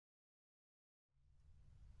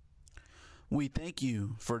We thank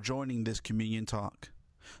you for joining this communion talk.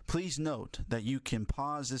 Please note that you can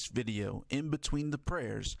pause this video in between the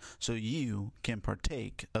prayers so you can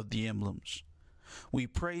partake of the emblems. We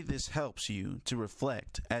pray this helps you to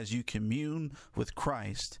reflect as you commune with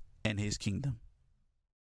Christ and His kingdom.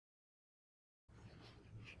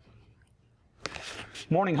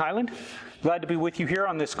 Morning, Highland. Glad to be with you here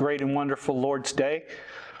on this great and wonderful Lord's Day.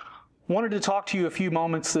 Wanted to talk to you a few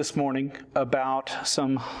moments this morning about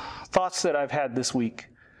some thoughts that I've had this week.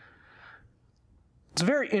 It's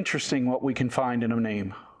very interesting what we can find in a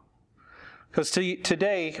name. Because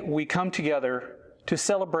today we come together to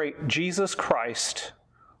celebrate Jesus Christ,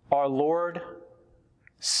 our Lord,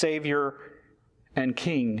 Savior, and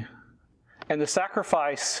King, and the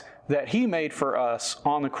sacrifice that He made for us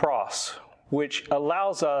on the cross, which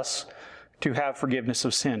allows us to have forgiveness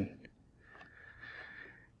of sin.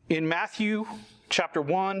 In Matthew chapter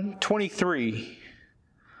 1:23,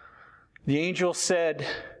 the angel said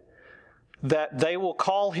that they will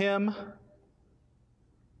call Him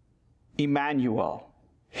Emmanuel.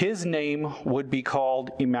 His name would be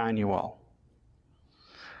called Emmanuel.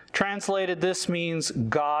 Translated, this means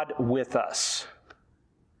God with us.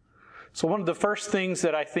 So one of the first things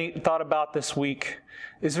that I thought about this week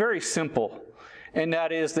is very simple, and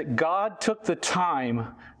that is that God took the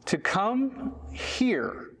time to come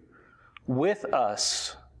here with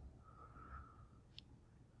us,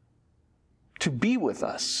 to be with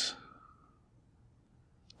us,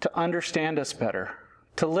 to understand us better,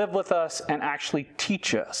 to live with us and actually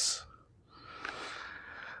teach us.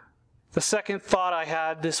 The second thought I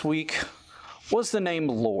had this week was the name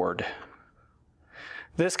Lord.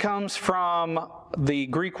 This comes from the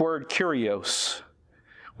Greek word kurios,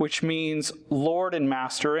 which means Lord and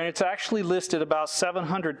Master, and it's actually listed about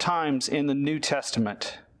 700 times in the New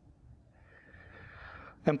Testament.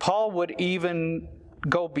 And Paul would even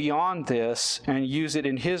go beyond this and use it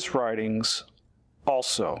in his writings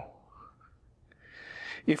also.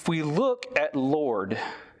 If we look at Lord,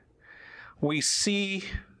 we see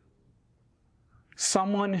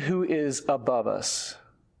someone who is above us,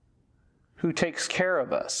 who takes care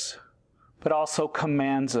of us, but also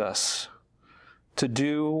commands us to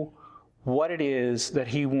do what it is that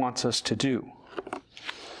He wants us to do.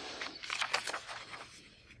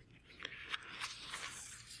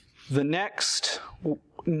 The next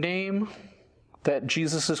name that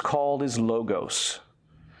Jesus is called is Logos.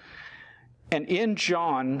 And in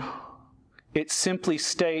John, it simply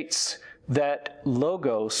states that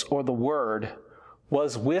Logos, or the Word,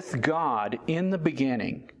 was with God in the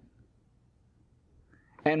beginning,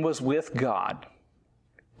 and was with God,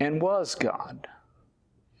 and was God.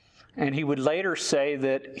 And he would later say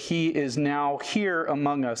that He is now here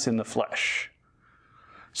among us in the flesh.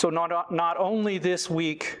 So not only this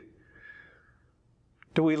week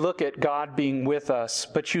do we look at God being with us,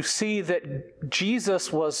 but you see that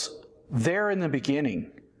Jesus was there in the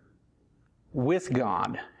beginning with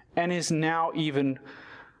God, and is now even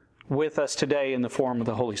with us today in the form of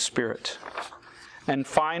the Holy Spirit. And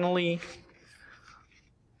finally,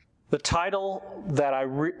 the title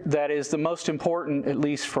that is the most important, at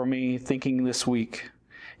least for me, thinking this week,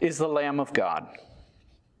 is the Lamb of God.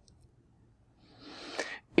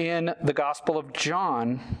 In the Gospel of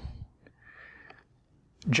John,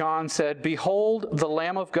 John said, "Behold the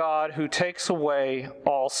Lamb of God who takes away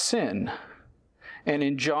all sin." And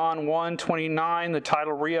in John 1:29, the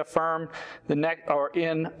title reaffirmed in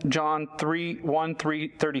John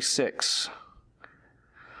 1:36.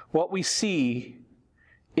 What we see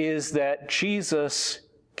is that Jesus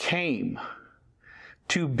came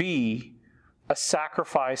to be a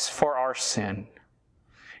sacrifice for our sin.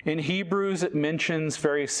 In Hebrews, it mentions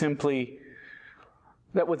very simply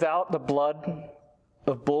that without the blood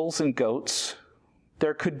of bulls and goats,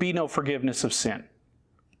 there could be no forgiveness of sin.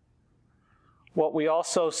 What we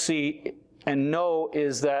also see and know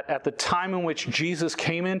is that at the time in which Jesus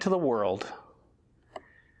came into the world,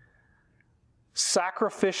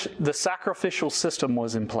 the sacrificial system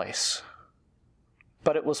was in place,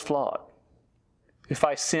 but it was flawed. If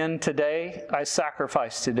I sin today, I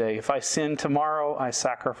sacrifice today. If I sin tomorrow, I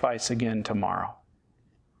sacrifice again tomorrow.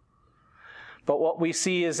 But what we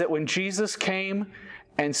see is that when Jesus came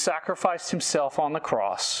and sacrificed Himself on the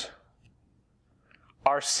cross,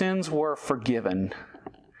 our sins were forgiven.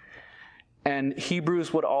 And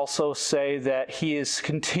Hebrews would also say that He is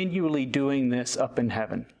continually doing this up in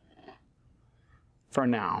heaven for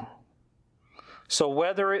now. So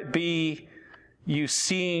whether it be you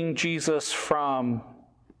seeing Jesus from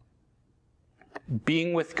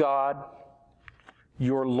being with God,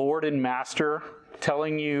 your Lord and Master,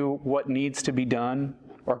 telling you what needs to be done,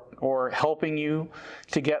 or helping you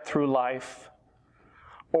to get through life,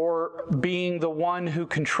 or being the one who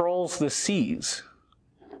controls the seas,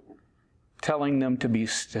 telling them to be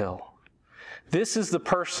still. This is the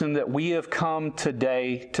person that we have come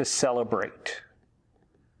today to celebrate.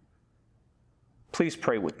 Please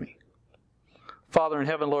pray with me. Father in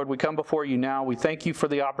heaven, Lord, we come before you now. We thank you for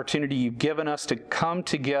the opportunity you've given us to come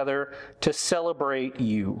together to celebrate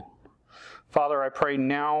you. Father, I pray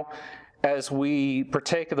now as we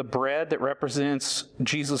partake of the bread that represents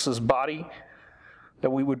Jesus' body, that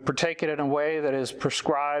we would partake it in a way that is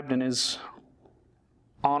prescribed and is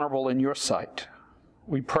honorable in your sight.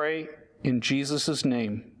 We pray in Jesus'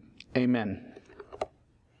 name. Amen.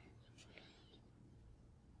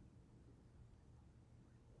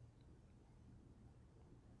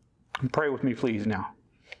 Pray with me, please, now.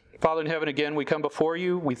 Father in heaven, again, we come before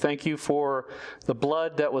you. We thank you for the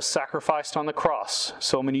blood that was sacrificed on the cross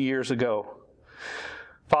so many years ago.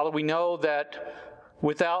 Father, we know that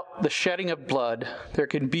without the shedding of blood, there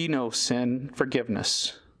can be no sin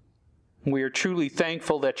forgiveness. We are truly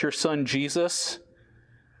thankful that your Son, Jesus,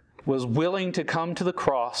 was willing to come to the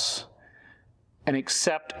cross and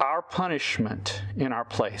accept our punishment in our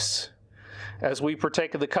place. As we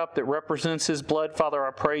partake of the cup that represents his blood, Father,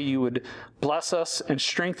 I pray you would bless us and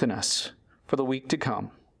strengthen us for the week to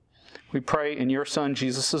come. We pray in your Son,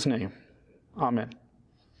 Jesus' name. Amen.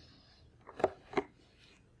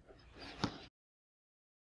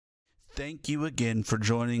 Thank you again for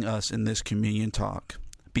joining us in this communion talk.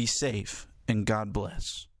 Be safe and God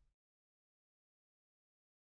bless.